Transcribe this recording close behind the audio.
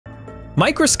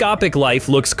Microscopic life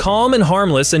looks calm and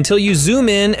harmless until you zoom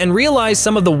in and realize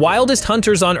some of the wildest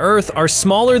hunters on Earth are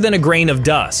smaller than a grain of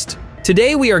dust.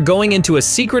 Today we are going into a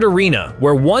secret arena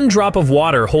where one drop of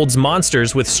water holds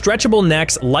monsters with stretchable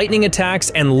necks, lightning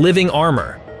attacks, and living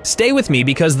armor. Stay with me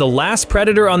because the last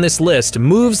predator on this list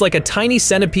moves like a tiny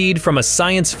centipede from a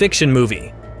science fiction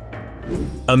movie.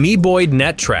 Amoeboid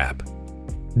net trap.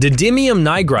 Didymium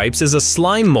nigrips is a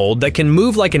slime mold that can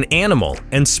move like an animal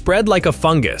and spread like a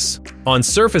fungus. On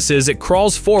surfaces, it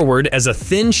crawls forward as a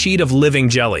thin sheet of living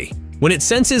jelly. When it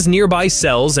senses nearby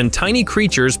cells and tiny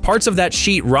creatures, parts of that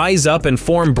sheet rise up and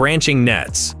form branching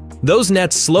nets. Those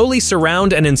nets slowly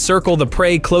surround and encircle the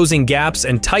prey, closing gaps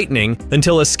and tightening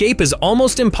until escape is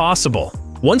almost impossible.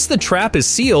 Once the trap is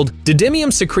sealed,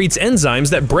 didymium secretes enzymes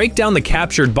that break down the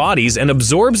captured bodies and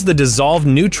absorbs the dissolved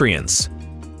nutrients.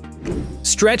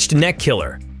 Stretched neck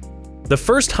killer. The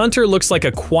first hunter looks like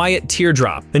a quiet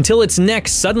teardrop until its neck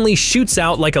suddenly shoots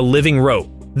out like a living rope.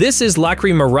 This is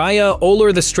Lacrimaria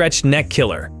oler, the stretched neck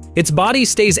killer. Its body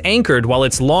stays anchored while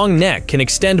its long neck can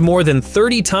extend more than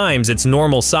 30 times its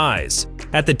normal size.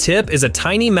 At the tip is a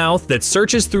tiny mouth that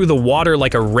searches through the water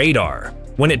like a radar.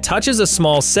 When it touches a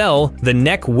small cell, the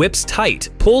neck whips tight,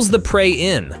 pulls the prey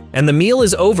in, and the meal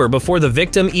is over before the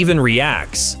victim even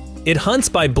reacts. It hunts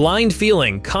by blind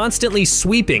feeling, constantly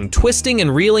sweeping, twisting,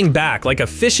 and reeling back like a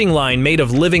fishing line made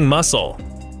of living muscle.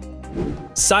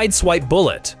 Sideswipe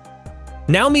bullet.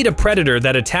 Now meet a predator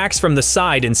that attacks from the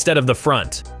side instead of the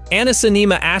front.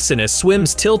 Anacinema asinus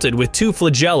swims tilted with two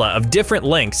flagella of different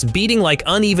lengths beating like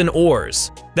uneven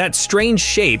oars. That strange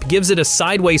shape gives it a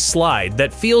sideways slide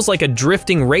that feels like a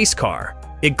drifting race car.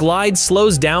 It glides,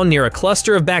 slows down near a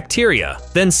cluster of bacteria,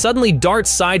 then suddenly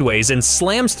darts sideways and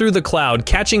slams through the cloud,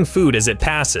 catching food as it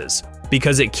passes.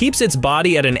 Because it keeps its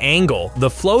body at an angle, the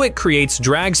flow it creates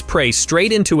drags prey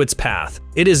straight into its path.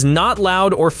 It is not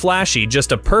loud or flashy,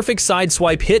 just a perfect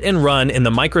sideswipe hit and run in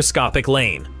the microscopic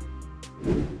lane.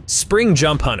 Spring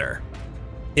jump hunter.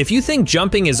 If you think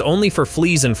jumping is only for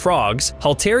fleas and frogs,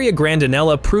 Halteria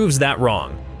grandinella proves that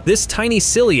wrong. This tiny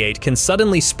ciliate can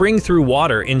suddenly spring through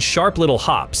water in sharp little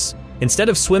hops. Instead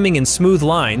of swimming in smooth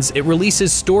lines, it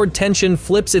releases stored tension,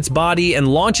 flips its body, and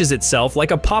launches itself like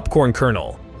a popcorn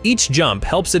kernel. Each jump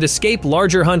helps it escape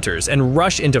larger hunters and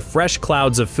rush into fresh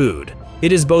clouds of food.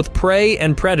 It is both prey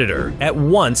and predator, at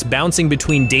once bouncing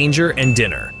between danger and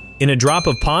dinner. In a drop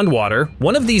of pond water,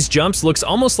 one of these jumps looks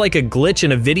almost like a glitch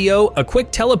in a video, a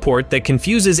quick teleport that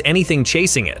confuses anything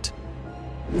chasing it.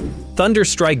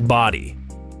 Thunderstrike body.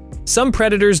 Some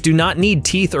predators do not need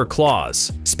teeth or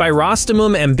claws.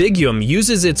 Spirostomum ambiguum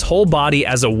uses its whole body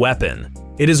as a weapon.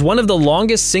 It is one of the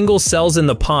longest single cells in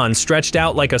the pond, stretched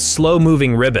out like a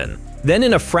slow-moving ribbon. Then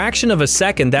in a fraction of a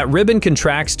second, that ribbon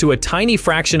contracts to a tiny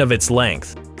fraction of its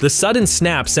length. The sudden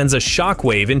snap sends a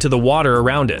shockwave into the water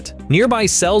around it. Nearby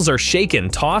cells are shaken,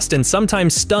 tossed, and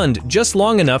sometimes stunned just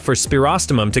long enough for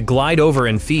Spirostomum to glide over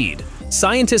and feed.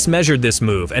 Scientists measured this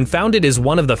move and found it is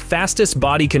one of the fastest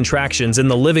body contractions in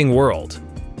the living world.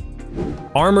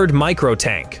 Armored micro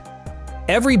tank.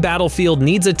 Every battlefield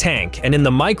needs a tank, and in the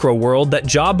micro world, that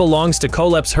job belongs to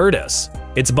Coleps hirtus.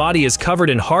 Its body is covered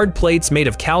in hard plates made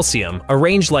of calcium,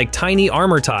 arranged like tiny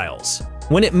armor tiles.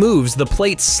 When it moves, the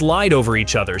plates slide over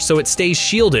each other so it stays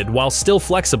shielded while still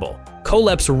flexible.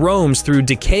 Coleps roams through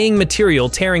decaying material,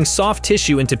 tearing soft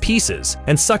tissue into pieces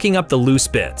and sucking up the loose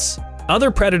bits.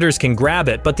 Other predators can grab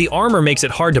it, but the armor makes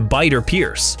it hard to bite or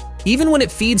pierce. Even when it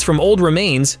feeds from old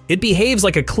remains, it behaves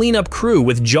like a cleanup crew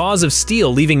with jaws of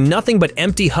steel, leaving nothing but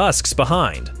empty husks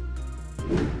behind.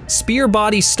 Spear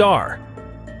body star.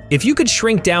 If you could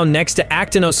shrink down next to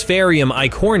Actinospherium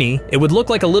eichhorni, it would look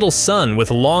like a little sun with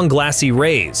long glassy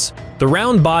rays. The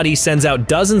round body sends out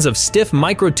dozens of stiff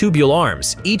microtubule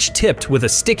arms, each tipped with a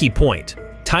sticky point.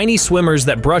 Tiny swimmers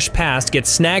that brush past get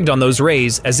snagged on those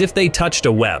rays as if they touched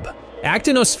a web.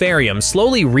 Actinospherium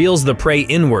slowly reels the prey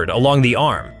inward along the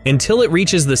arm until it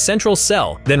reaches the central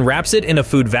cell, then wraps it in a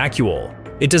food vacuole.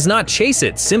 It does not chase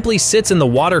it, simply sits in the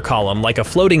water column like a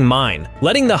floating mine,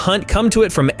 letting the hunt come to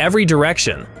it from every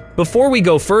direction. Before we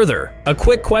go further, a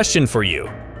quick question for you.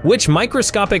 Which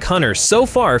microscopic hunter so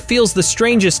far feels the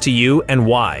strangest to you and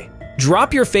why?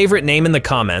 Drop your favorite name in the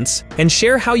comments and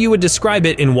share how you would describe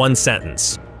it in one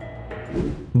sentence.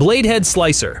 Bladehead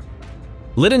slicer.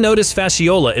 Lithonotus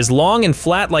fasciola is long and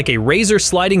flat like a razor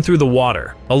sliding through the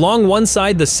water. Along one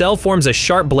side, the cell forms a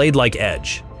sharp blade-like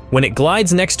edge. When it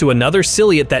glides next to another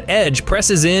ciliate, that edge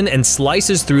presses in and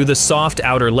slices through the soft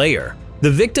outer layer. The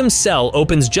victim's cell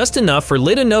opens just enough for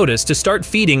Lithonotus to start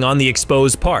feeding on the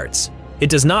exposed parts. It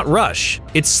does not rush.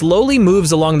 It slowly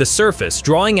moves along the surface,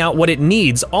 drawing out what it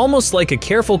needs, almost like a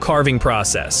careful carving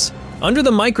process. Under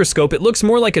the microscope, it looks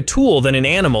more like a tool than an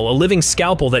animal, a living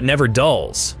scalpel that never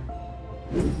dulls.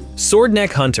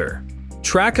 Swordneck hunter.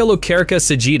 Trachylocerca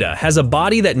sagitta has a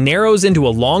body that narrows into a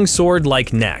long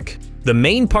sword-like neck. The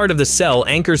main part of the cell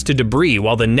anchors to debris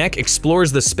while the neck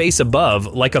explores the space above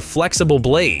like a flexible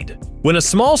blade. When a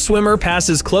small swimmer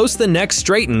passes close, the neck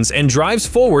straightens and drives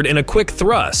forward in a quick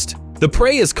thrust. The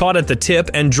prey is caught at the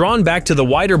tip and drawn back to the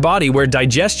wider body where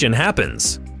digestion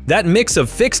happens. That mix of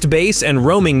fixed base and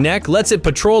roaming neck lets it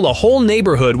patrol a whole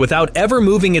neighborhood without ever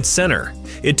moving its center.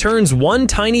 It turns one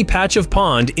tiny patch of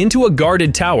pond into a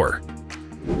guarded tower.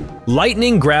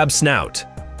 Lightning grab snout.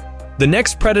 The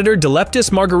next predator, Dileptus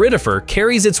margaritifer,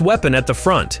 carries its weapon at the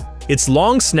front. Its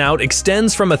long snout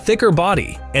extends from a thicker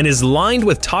body and is lined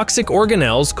with toxic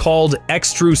organelles called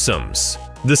extrusums.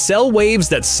 The cell waves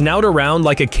that snout around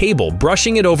like a cable,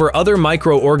 brushing it over other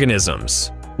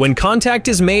microorganisms. When contact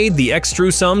is made, the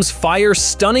extrusums fire,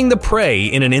 stunning the prey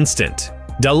in an instant.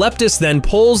 Dileptus then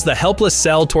pulls the helpless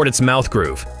cell toward its mouth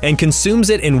groove and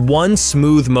consumes it in one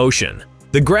smooth motion.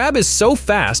 The grab is so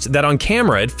fast that on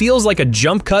camera it feels like a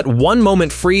jump cut, one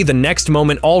moment free, the next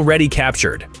moment already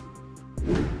captured.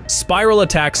 Spiral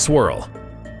attack swirl.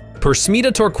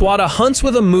 Persmeta torquata hunts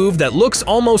with a move that looks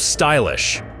almost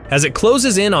stylish. As it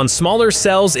closes in on smaller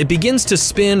cells, it begins to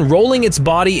spin, rolling its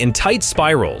body in tight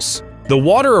spirals. The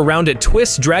water around it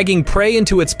twists, dragging prey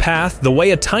into its path the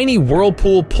way a tiny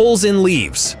whirlpool pulls in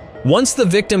leaves. Once the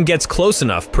victim gets close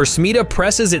enough, Persmeta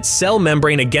presses its cell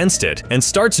membrane against it and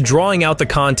starts drawing out the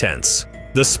contents.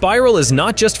 The spiral is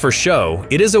not just for show,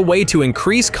 it is a way to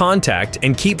increase contact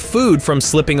and keep food from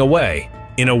slipping away.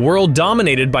 In a world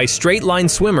dominated by straight-line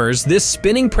swimmers, this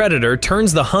spinning predator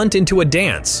turns the hunt into a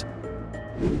dance.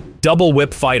 Double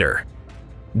whip fighter.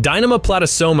 Dynama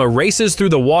platysoma races through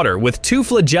the water with two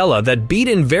flagella that beat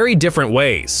in very different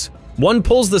ways. One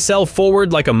pulls the cell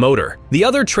forward like a motor, the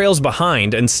other trails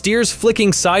behind and steers,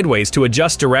 flicking sideways to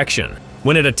adjust direction.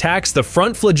 When it attacks, the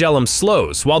front flagellum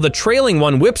slows, while the trailing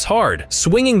one whips hard,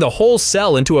 swinging the whole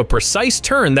cell into a precise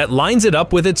turn that lines it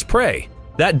up with its prey.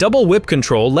 That double whip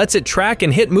control lets it track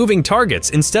and hit moving targets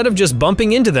instead of just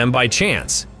bumping into them by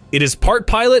chance. It is part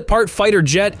pilot, part fighter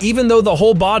jet, even though the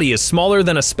whole body is smaller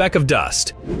than a speck of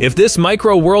dust. If this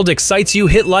micro world excites you,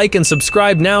 hit like and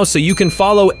subscribe now so you can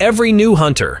follow every new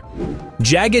hunter.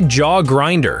 Jagged jaw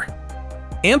grinder.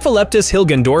 Amphileptus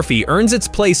hilgendorfi earns its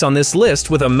place on this list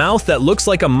with a mouth that looks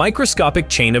like a microscopic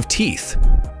chain of teeth.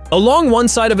 Along one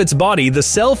side of its body, the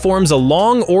cell forms a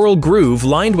long oral groove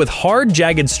lined with hard,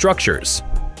 jagged structures.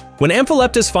 When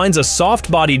Amphileptus finds a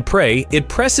soft-bodied prey, it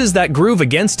presses that groove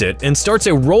against it and starts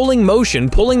a rolling motion,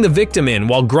 pulling the victim in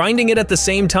while grinding it at the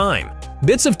same time.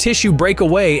 Bits of tissue break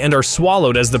away and are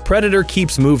swallowed as the predator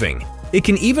keeps moving. It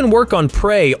can even work on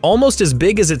prey almost as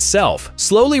big as itself,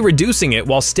 slowly reducing it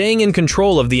while staying in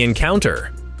control of the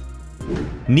encounter.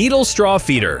 Needle straw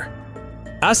feeder.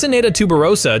 Acineta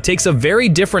tuberosa takes a very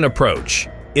different approach.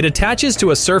 It attaches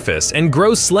to a surface and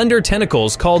grows slender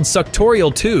tentacles called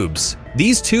suctorial tubes.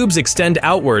 These tubes extend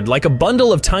outward like a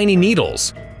bundle of tiny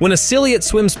needles. When a ciliate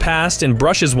swims past and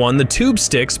brushes one, the tube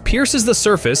sticks, pierces the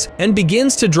surface, and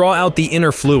begins to draw out the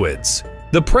inner fluids.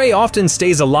 The prey often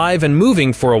stays alive and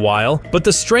moving for a while, but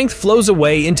the strength flows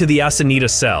away into the acineta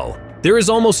cell. There is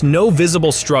almost no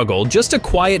visible struggle, just a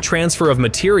quiet transfer of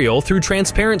material through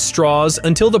transparent straws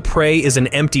until the prey is an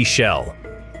empty shell.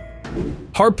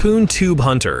 Harpoon tube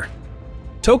hunter.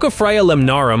 Tocophryia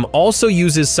lemnarum also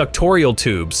uses suctorial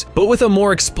tubes, but with a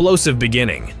more explosive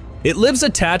beginning. It lives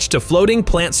attached to floating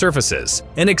plant surfaces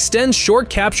and extends short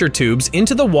capture tubes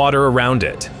into the water around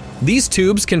it. These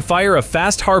tubes can fire a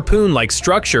fast harpoon-like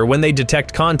structure when they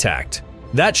detect contact.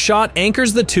 That shot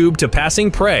anchors the tube to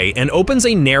passing prey and opens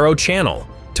a narrow channel.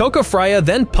 Tocophryia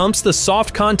then pumps the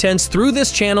soft contents through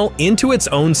this channel into its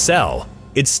own cell.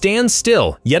 It stands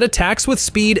still, yet attacks with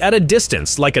speed at a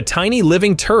distance like a tiny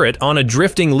living turret on a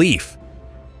drifting leaf.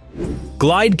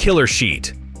 Glide killer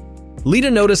sheet.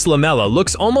 Ledinotus lamella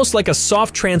looks almost like a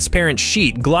soft transparent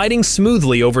sheet gliding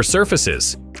smoothly over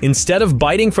surfaces. Instead of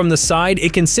biting from the side,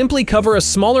 it can simply cover a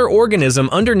smaller organism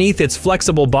underneath its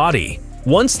flexible body.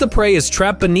 Once the prey is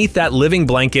trapped beneath that living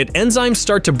blanket, enzymes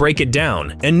start to break it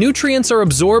down, and nutrients are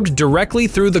absorbed directly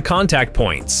through the contact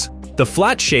points. The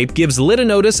flat shape gives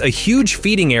Ledinotus a huge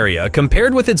feeding area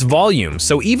compared with its volume,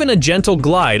 so even a gentle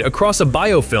glide across a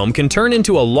biofilm can turn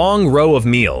into a long row of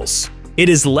meals. It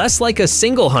is less like a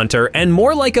single hunter and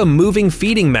more like a moving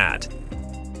feeding mat.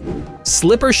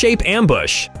 Slipper shape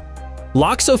ambush.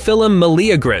 Loxophyllum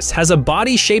meleagris has a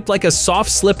body shaped like a soft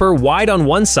slipper, wide on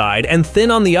one side and thin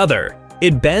on the other.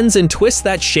 It bends and twists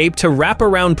that shape to wrap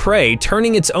around prey,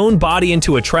 turning its own body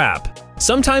into a trap.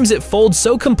 Sometimes it folds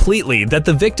so completely that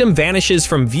the victim vanishes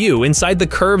from view inside the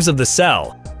curves of the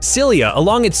cell. Cilia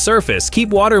along its surface keep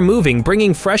water moving,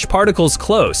 bringing fresh particles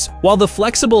close, while the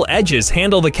flexible edges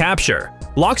handle the capture.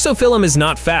 Loxophyllum is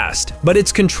not fast, but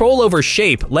its control over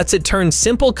shape lets it turn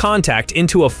simple contact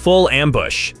into a full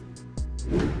ambush.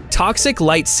 Toxic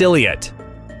light ciliate.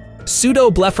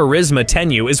 Pseudoblepharisma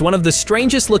tenue is one of the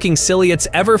strangest looking ciliates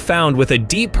ever found, with a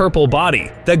deep purple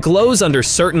body that glows under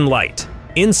certain light.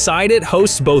 Inside it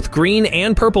hosts both green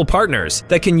and purple partners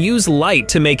that can use light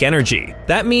to make energy.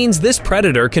 That means this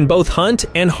predator can both hunt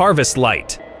and harvest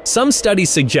light. Some studies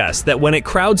suggest that when it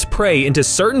crowds prey into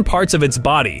certain parts of its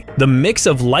body, the mix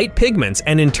of light pigments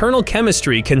and internal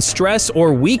chemistry can stress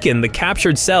or weaken the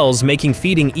captured cells, making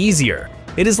feeding easier.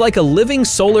 It is like a living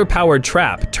solar-powered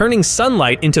trap, turning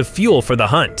sunlight into fuel for the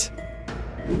hunt.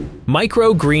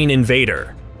 Micro-green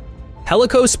invader.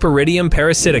 Helicosporidium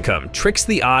parasiticum tricks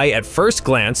the eye at first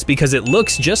glance because it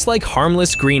looks just like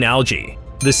harmless green algae.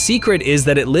 The secret is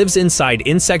that it lives inside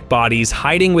insect bodies,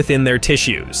 hiding within their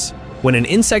tissues. When an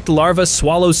insect larva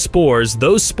swallows spores,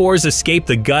 those spores escape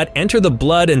the gut, enter the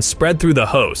blood, and spread through the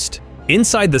host.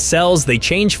 Inside the cells, they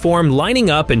change form, lining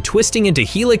up and twisting into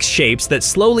helix shapes that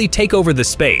slowly take over the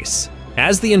space.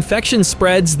 As the infection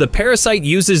spreads, the parasite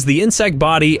uses the insect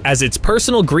body as its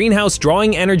personal greenhouse,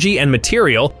 drawing energy and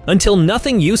material until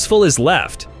nothing useful is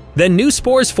left. Then new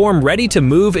spores form, ready to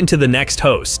move into the next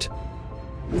host.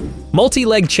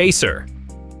 Multi-leg chaser.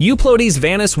 Euplotes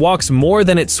vanus walks more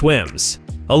than it swims.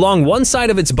 Along one side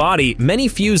of its body, many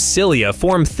fused cilia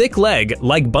form thick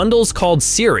leg-like bundles called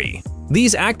cirri.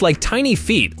 These act like tiny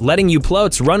feet, letting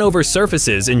euplotes run over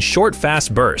surfaces in short,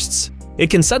 fast bursts. It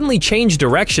can suddenly change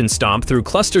direction, stomp through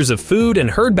clusters of food and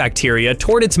herd bacteria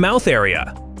toward its mouth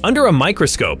area. Under a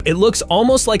microscope, it looks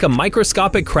almost like a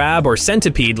microscopic crab or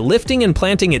centipede, lifting and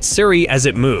planting its cirri as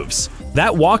it moves.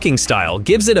 That walking style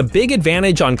gives it a big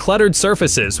advantage on cluttered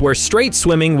surfaces where straight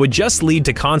swimming would just lead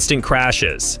to constant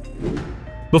crashes.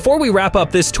 Before we wrap up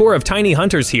this tour of tiny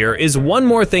hunters, here is one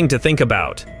more thing to think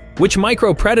about. Which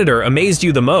micro-predator amazed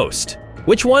you the most?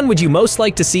 Which one would you most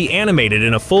like to see animated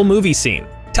in a full movie scene?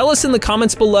 Tell us in the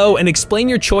comments below and explain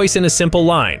your choice in a simple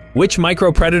line. Which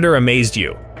micro-predator amazed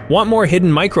you? Want more hidden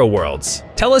micro-worlds?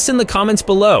 Tell us in the comments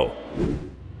below.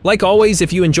 Like always,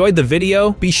 if you enjoyed the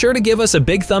video, be sure to give us a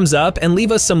big thumbs up and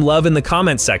leave us some love in the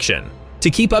comments section. To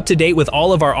keep up to date with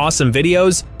all of our awesome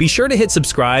videos, be sure to hit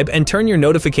subscribe and turn your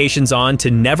notifications on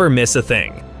to never miss a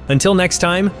thing. Until next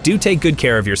time, do take good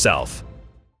care of yourself.